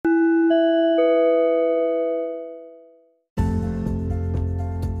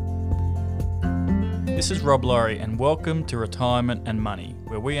this is Rob Laurie and welcome to Retirement and Money,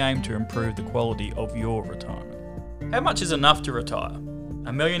 where we aim to improve the quality of your retirement. How much is enough to retire?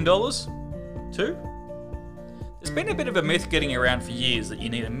 $1 million? 2? There's been a bit of a myth getting around for years that you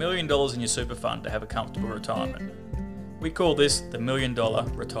need $1 million in your super fund to have a comfortable retirement. We call this the $1 million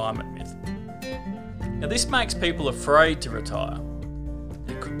retirement myth. Now this makes people afraid to retire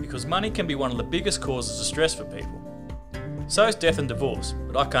because money can be one of the biggest causes of stress for people. So is death and divorce,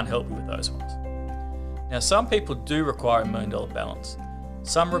 but I can't help you with those ones. Now some people do require $1 million balance.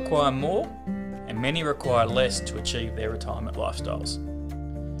 Some require more, and many require less to achieve their retirement lifestyles.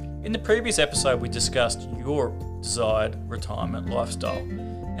 In the previous episode we discussed your desired retirement lifestyle,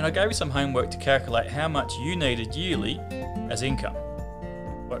 and I gave you some homework to calculate how much you needed yearly as income.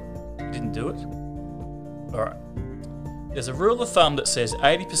 What, you didn't do it? Alright. There's a rule of thumb that says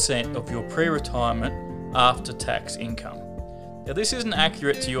 80% of your pre-retirement after-tax income. Now this isn't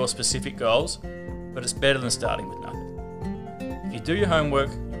accurate to your specific goals, but it's better than starting with nothing. If you do your homework,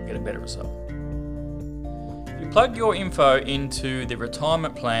 you'll get a better result. If you plug your info into the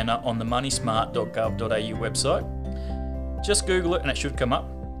retirement planner on the moneysmart.gov.au website, just Google it and it should come up.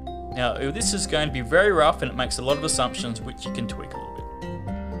 Now this is going to be very rough and it makes a lot of assumptions which you can tweak a little bit.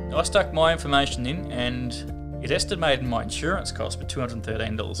 Now, I stuck my information in and it estimated my insurance cost for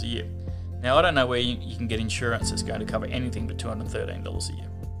 $213 a year. Now I don't know where you can get insurance that's going to cover anything but $213 a year.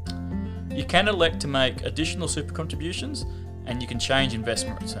 You can elect to make additional super contributions and you can change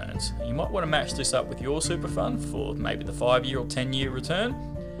investment returns. You might want to match this up with your super fund for maybe the 5-year or 10-year return,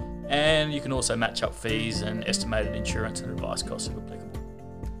 and you can also match up fees and estimated insurance and advice costs if applicable.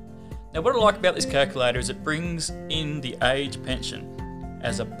 Now what I like about this calculator is it brings in the age pension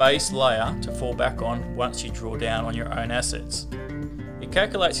as a base layer to fall back on once you draw down on your own assets. It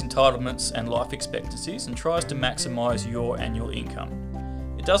calculates entitlements and life expectancies and tries to maximise your annual income.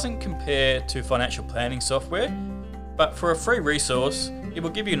 It doesn't compare to financial planning software, but for a free resource, it will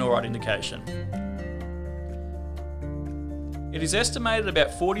give you an alright indication. It is estimated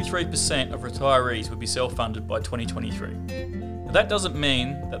about 43% of retirees will be self-funded by 2023. Now that doesn't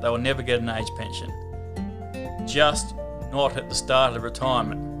mean that they will never get an age pension, just not at the start of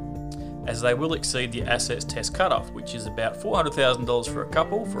retirement, as they will exceed the assets test cutoff, which is about $400,000 for a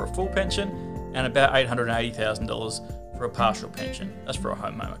couple for a full pension and about $880,000 for a partial pension. That's for a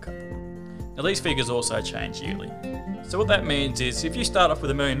homeowner couple. Now these figures also change yearly. So what that means is if you start off with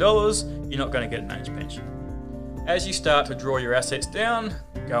 $1 million, you're not going to get an age pension. As you start to draw your assets down,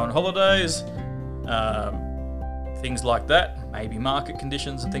 go on holidays, things like that, maybe market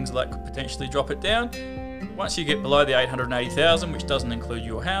conditions and things like that could potentially drop it down. Once you get below the $880,000, which doesn't include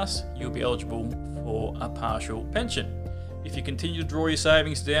your house, you'll be eligible for a partial pension. If you continue to draw your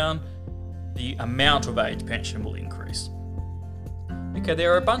savings down, the amount of age pension will increase. Okay,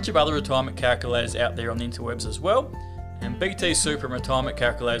 there are a bunch of other retirement calculators out there on the interwebs as well, and BT Super and Retirement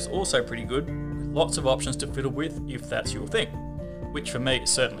Calculator is also pretty good, with lots of options to fiddle with if that's your thing, which for me it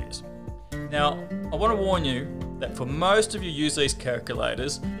certainly is. Now, I want to warn you that for most of you use these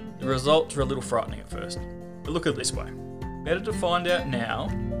calculators, the results are a little frightening at first. But look at it this way. Better to find out now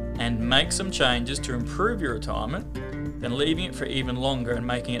and make some changes to improve your retirement than leaving it for even longer and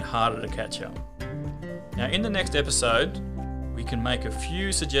making it harder to catch up. Now in the next episode, we can make a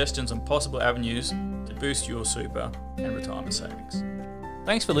few suggestions on possible avenues to boost your super and retirement savings.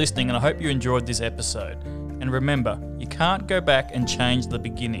 Thanks for listening and I hope you enjoyed this episode. And remember, you can't go back and change the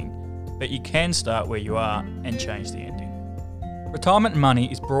beginning, but you can start where you are and change the ending. Retirement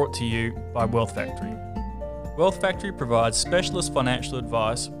Money is brought to you by Wealth Factory. Wealth Factory provides specialist financial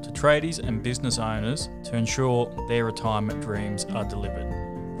advice to tradies and business owners to ensure their retirement dreams are delivered.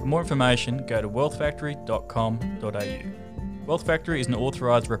 For more information, go to wealthfactory.com.au. Wealth Factory is an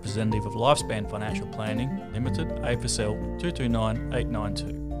authorised representative of Lifespan Financial Planning Limited, AFSL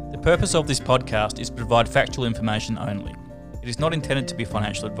 229892. The purpose of this podcast is to provide factual information only. It is not intended to be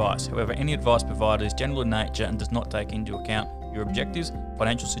financial advice. However, any advice provided is general in nature and does not take into account your objectives,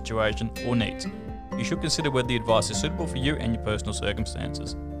 financial situation, or needs. You should consider whether the advice is suitable for you and your personal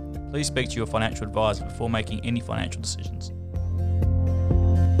circumstances. Please speak to your financial advisor before making any financial decisions.